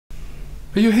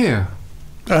Are you here?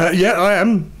 Yeah, I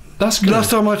am. That's good.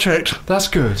 Last time I checked. That's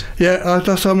good. Yeah,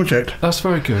 last time I checked. That's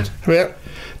very good. Yeah.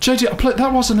 JD,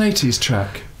 that was an 80s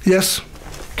track. Yes.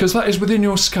 Because that is within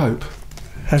your scope.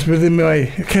 That's within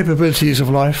my capabilities of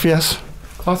life, yes.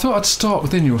 I thought I'd start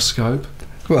within your scope.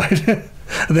 Right.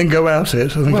 And then go out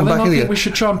it, and then come back in I think again. We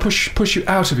should try and push you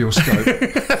out of your scope.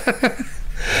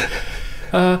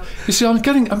 You see, I'm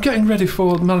getting ready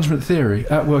for management theory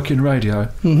at work in radio.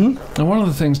 And one of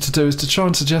the things to do is to try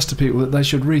and suggest to people that they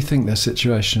should rethink their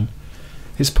situation.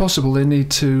 It's possible they need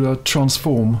to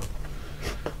transform,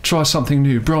 try something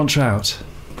new, branch out.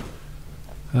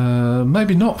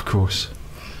 Maybe not, of course.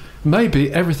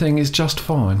 Maybe everything is just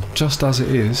fine, just as it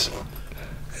is,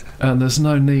 and there's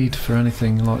no need for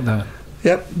anything like that.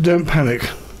 Yep, don't panic.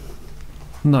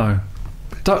 No.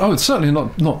 Certainly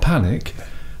not panic,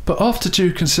 but after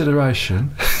due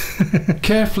consideration,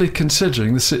 carefully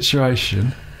considering the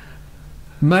situation,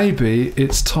 maybe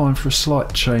it's time for a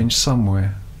slight change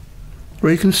somewhere.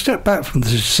 Well, you can step back from the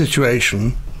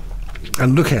situation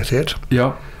and look at it.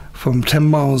 Yeah. From 10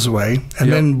 miles away,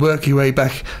 and then work your way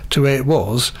back to where it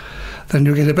was, then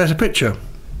you'll get a better picture.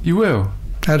 You will.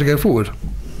 How to go forward.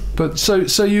 But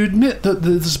so you admit that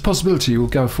there's a possibility you will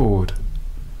go forward?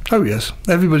 Oh yes,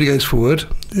 everybody goes forward.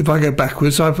 If I go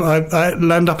backwards, I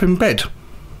land up in bed.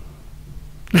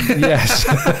 Yes.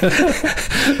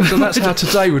 So that's how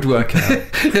today would work out.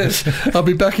 Yes, I'll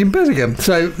be back in bed again.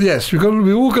 So yes, we've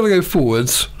all got to go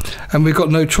forwards, and we've got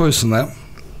no choice in that.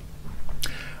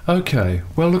 Okay.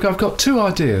 Well, look, I've got two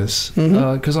ideas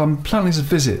because I'm planning to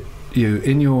visit you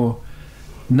in your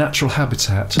natural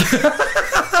habitat.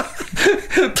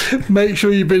 Make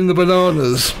sure you've been in the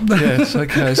bananas. Yes.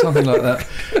 Okay. Something like that.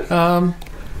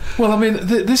 Well, I mean,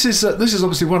 this is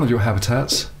obviously one of your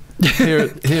habitats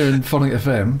here in Phoenix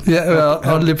FM. Yeah. Well,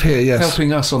 I live here. Yes.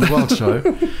 Helping us on the Wild Show,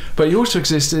 but you also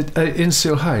existed in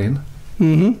Silhane.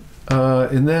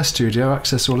 In their studio,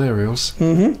 Access All Aerials,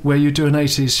 where you do an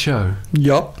 80s show.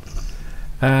 Yup.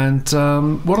 And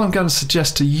what I'm going to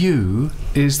suggest to you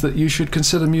is that you should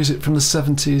consider music from the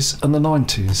 70s and the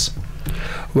 90s.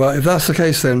 Well, if that's the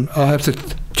case, then I'll have to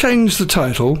change the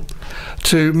title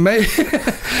to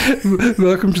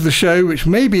Welcome to the Show, which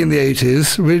may be in the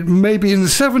 80s, maybe in the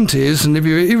 70s, and if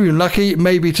you're lucky,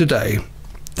 maybe today.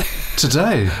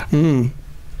 Today?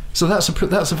 So that's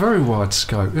a very wide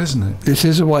scope, isn't it? It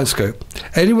is a wide scope.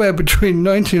 Anywhere between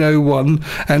 1901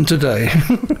 and today.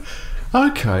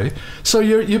 Okay. So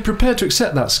you're prepared to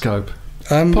accept that scope?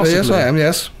 Yes, I am,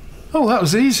 yes. Oh, that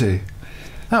was easy.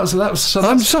 That was. So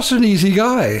I'm such an easy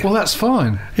guy. Well, that's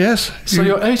fine. Yes. So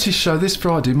your 80s show this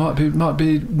Friday might be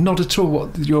not at all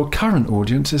what your current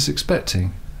audience is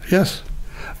expecting. Yes.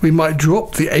 We might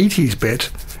drop the 80s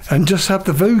bit and just have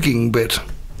the voguing bit.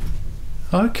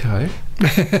 Okay.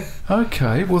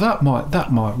 Okay. Well, that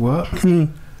might work.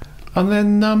 And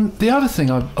then the other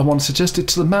thing I want to suggest is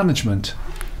to the management.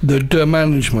 The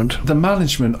management. The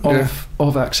management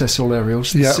of Access All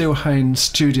Aerials, the Silhane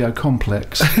Studio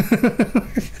Complex.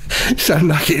 You sound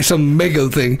like it's some mega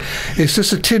thing. It's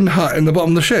just a tin hut in the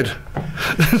bottom of the shed.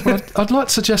 Well, I'd like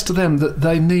to suggest to them that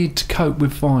they need to cope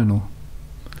with vinyl.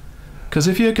 Because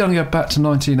if you're going to go back to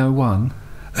 1901,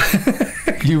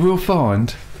 you will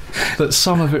find that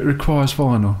some of it requires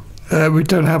vinyl. We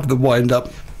don't have the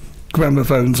wind-up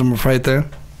gramophones, I'm afraid, there.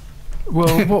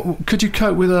 Well, what could you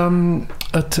cope with a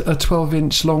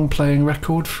 12-inch long-playing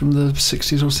record from the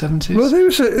 60s or 70s? Well,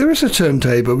 there is a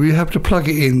turntable. We have to plug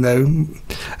it in, though,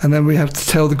 and then we have to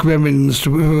tell the gremlins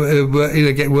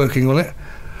to get working on it.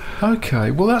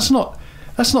 Okay. Well, that's not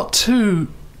too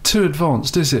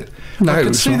advanced, is it? No, I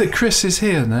can see that Chris is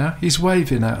here now. He's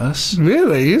waving at us.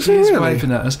 Really? Is he He's really?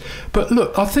 waving at us. But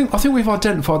look, I think we've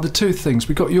identified the two things.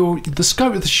 We've got the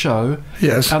scope of the show,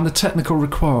 yes, and the technical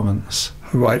requirements.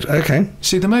 Right. Okay.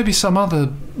 See, there may be some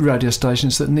other radio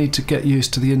stations that need to get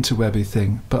used to the interwebby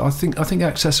thing, but I think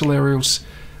Access All Aerials,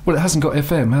 well, it hasn't got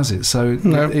FM, has it? So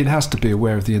no. It has to be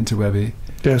aware of the interwebby.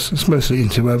 Yes, it's mostly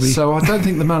interwebby. So I don't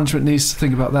think the management needs to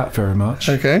think about that very much.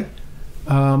 Okay.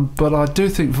 But I do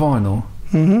think vinyl.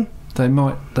 They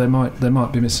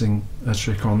might be missing a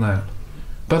trick on that.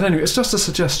 But anyway, it's just a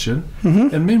suggestion.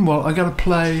 And meanwhile, I'm going to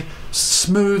play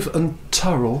Smooth and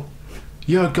Turrell,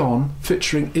 You're Gone,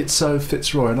 featuring Itzo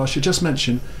Fitzroy. And I should just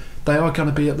mention, they are going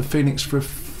to be at the Phoenix for a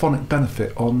phonic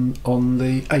benefit on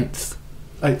the 8th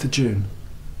of June.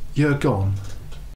 You're Gone.